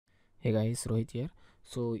Hey guys, Rohit here.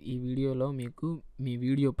 So ఈ వీడియోలో మీకు మీ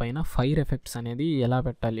వీడియో పైన ఫైర్ ఎఫెక్ట్స్ అనేది ఎలా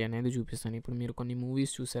పెట్టాలి అనేది చూపిస్తాను. ఇప్పుడు మీరు కొన్ని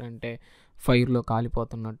మూవీస్ చూసారంటే ఫైర్లో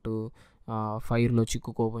కాలిపోతున్నట్టు, ఫైర్లో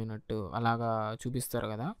చిక్కుకోపోయినట్టు అలాగా చూపిస్తారు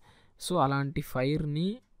కదా. సో అలాంటి ఫైర్ని,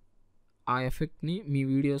 ఆ ఎఫెక్ట్ని మీ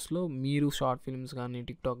వీడియోస్లో మీరు షార్ట్ ఫిల్మ్స్ కానీ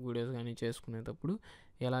టిక్టాక్ వీడియోస్ కానీ చేసుకునేటప్పుడు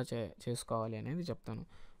ఎలా చేసుకోవాలి అనేది చెప్తాను.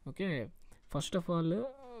 ఓకే, ఫస్ట్ ఆఫ్ ఆల్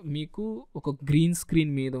మీకు ఒక గ్రీన్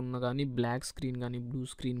స్క్రీన్ మీద ఉన్న కానీ, బ్లాక్ స్క్రీన్ కానీ, బ్లూ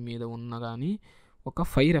స్క్రీన్ మీద ఉన్న కానీ ఒక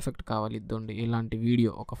ఫైర్ ఎఫెక్ట్ కావాలి. ఇద్దండి ఇలాంటి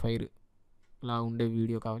వీడియో, ఒక ఫైర్ లా ఉండే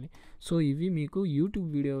వీడియో కావాలి. సో ఇవి మీకు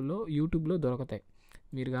యూట్యూబ్లో దొరుకుతాయి.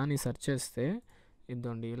 మీరు కానీ సెర్చ్ చేస్తే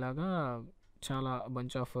ఇద్దండి ఇలాగా చాలా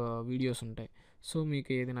బంచ్ ఆఫ్ వీడియోస్ ఉంటాయి. సో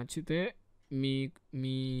మీకు ఏది నచ్చితే మీ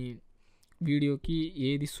మీ వీడియోకి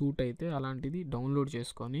ఏది సూట్ అయితే అలాంటిది డౌన్లోడ్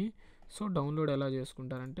చేసుకొని, సో డౌన్లోడ్ ఎలా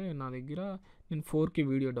చేసుకుంటారంటే నా దగ్గర నేను 4K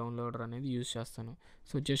వీడియో డౌన్లోడర్ అనేది యూజ్ చేస్తాను.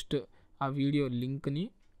 సో జస్ట్ ఆ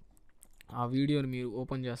వీడియోని మీరు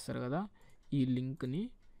ఓపెన్ చేస్తారు కదా, ఈ లింక్ని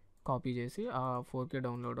కాపీ చేసి ఆ 4K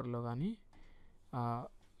డౌన్లోడర్లో కానీ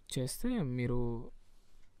చేస్తే మీరు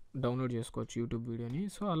డౌన్లోడ్ చేసుకోవచ్చు యూట్యూబ్ వీడియోని.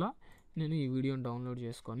 సో అలా నేను ఈ వీడియోని డౌన్లోడ్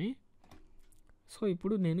చేసుకొని, సో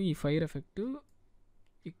ఇప్పుడు నేను ఈ ఫైర్ ఎఫెక్ట్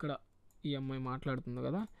ఇక్కడ ఈ అమ్మాయి మాట్లాడుతుంది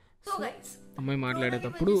కదా, సో అమ్మాయి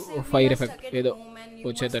మాట్లాడేటప్పుడు ఫైర్ ఎఫెక్ట్ ఏదో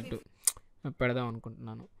వచ్చేటట్టు పెడదాం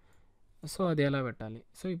అనుకుంటున్నాను. సో అది ఎలా పెట్టాలి?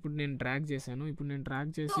 సో ఇప్పుడు నేను డ్రాగ్ చేశాను. ఇప్పుడు నేను డ్రాగ్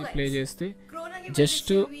చేసి ప్లే చేస్తే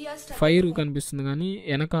జస్ట్ ఫైర్ కనిపిస్తుంది కానీ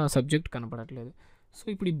వెనక సబ్జెక్ట్ కనపడట్లేదు. సో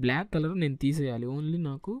ఇప్పుడు ఈ బ్లాక్ కలర్ నేను తీసేయాలి, ఓన్లీ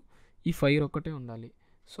నాకు ఈ ఫైర్ ఒక్కటే ఉండాలి.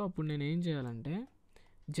 సో అప్పుడు నేను ఏం చేయాలంటే,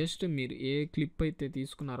 జస్ట్ మీరు ఏ క్లిప్ అయితే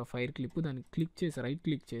తీసుకున్నారో ఫైర్ క్లిప్, దాన్ని క్లిక్ చేసి రైట్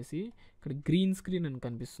క్లిక్ చేసి ఇక్కడ గ్రీన్ స్క్రీన్ అని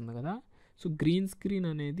కనిపిస్తుంది కదా. సో గ్రీన్ స్క్రీన్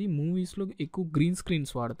అనేది మూవీస్లో ఎక్కువ గ్రీన్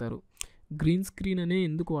స్క్రీన్స్ వాడతారు. గ్రీన్ స్క్రీన్ అనే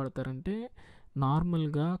ఎందుకు వాడతారంటే,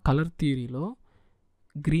 నార్మల్గా colour థియరీలో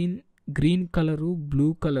green colour, blue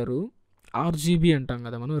colour, RGB అంటాం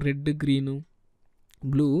కదా మనం, red, green,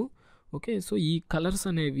 blue. Okay, so ఈ కలర్స్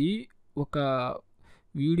అనేవి ఒక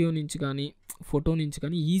వీడియో నుంచి కానీ ఫోటో నుంచి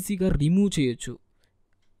కానీ ఈజీగా రిమూవ్ చేయొచ్చు,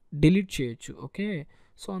 డిలీట్ చేయొచ్చు. ఓకే,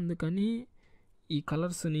 సో అందుకని ఈ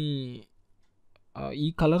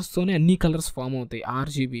కలర్స్తోనే అన్ని కలర్స్ ఫామ్ అవుతాయి.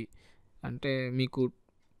 RGB అంటే మీకు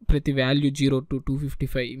ప్రతి value 0 to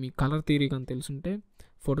 255 me colour theory కానీ తెలుసుంటే,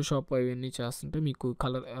 ఫోటోషాప్ అవన్నీ చేస్తుంటే మీకు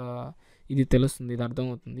కలర్ ఇది తెలుస్తుంది, ఇది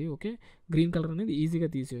అర్థమవుతుంది. ఓకే, గ్రీన్ కలర్ అనేది ఈజీగా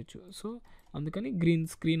తీసేయచ్చు. సో అందుకని గ్రీన్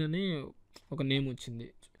స్క్రీన్ అనే ఒక నేమ్ వచ్చింది.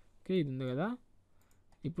 ఓకే, ఇది ఉంది కదా.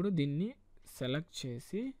 ఇప్పుడు దీన్ని సెలెక్ట్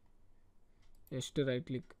చేసి just right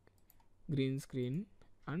click, green screen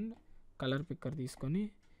and colour picker తీసుకొని,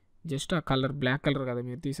 జస్ట్ ఆ కలర్ బ్లాక్ కలర్ కదా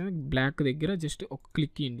మీరు తీసిన, బ్లాక్ దగ్గర జస్ట్ ఒక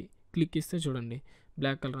క్లిక్ ఇవ్వండి. క్లిక్ ఇస్తే చూడండి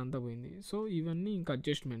బ్లాక్ కలర్ అంతా పోయింది. సో ఇవన్నీ ఇంకా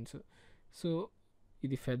అడ్జస్ట్మెంట్స్. సో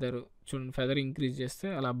ఇది ఫెదర్ చూడండి, ఫెదర్ ఇంక్రీజ్ చేస్తే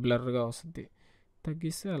అలా బ్లర్గా వస్తుంది,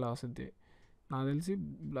 తగ్గిస్తే అలా వస్తుంది. నాకు తెలిసి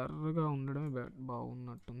బ్లర్గా ఉండడమే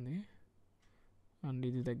బాగున్నట్టుంది. అండ్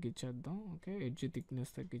ఇది తగ్గించేద్దాం. ఓకే, ఎడ్జ్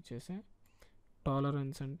థిక్నెస్ తగ్గించేసే,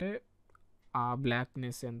 టాలరెన్స్ అంటే ఆ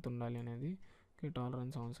బ్లాక్నెస్ ఎంత ఉండాలి అనేది. ఓకే,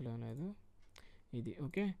 టాలరెన్స్ అవసరం లేదు ఇది.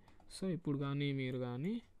 ఓకే, సో ఇప్పుడు కానీ మీరు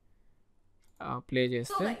కానీ ప్లే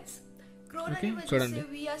చేస్తే ఓకే చూడండి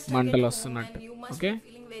మంటలు వస్తున్నట్టు. ఓకే,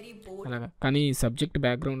 అలాగా. కానీ సబ్జెక్ట్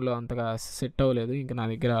బ్యాక్గ్రౌండ్లో అంతగా సెట్ అవ్వలేదు, ఇంకా నా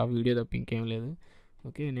దగ్గర ఆ వీడియో తప్ప ఇంకేం లేదు.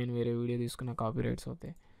 ఓకే, నేను వేరే వీడియో తీసుకున్న కాపీ రైట్స్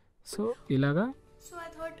అవుతాయి. సో ఇలాగా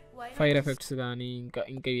ఫైర్ ఎఫెక్ట్స్ కానీ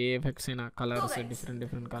ఇంకా ఏ ఎఫెక్ట్స్ అయినా, కలర్స్,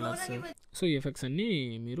 డిఫరెంట్ కలర్స్, సో ఈ ఎఫెక్ట్స్ అన్నీ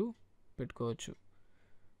మీరు పెట్టుకోవచ్చు.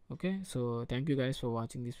 Okay, so thank you guys for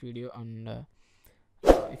watching this video, and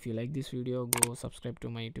if you like this video, go subscribe to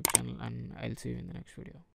my YouTube channel, and I'll see you in the next video.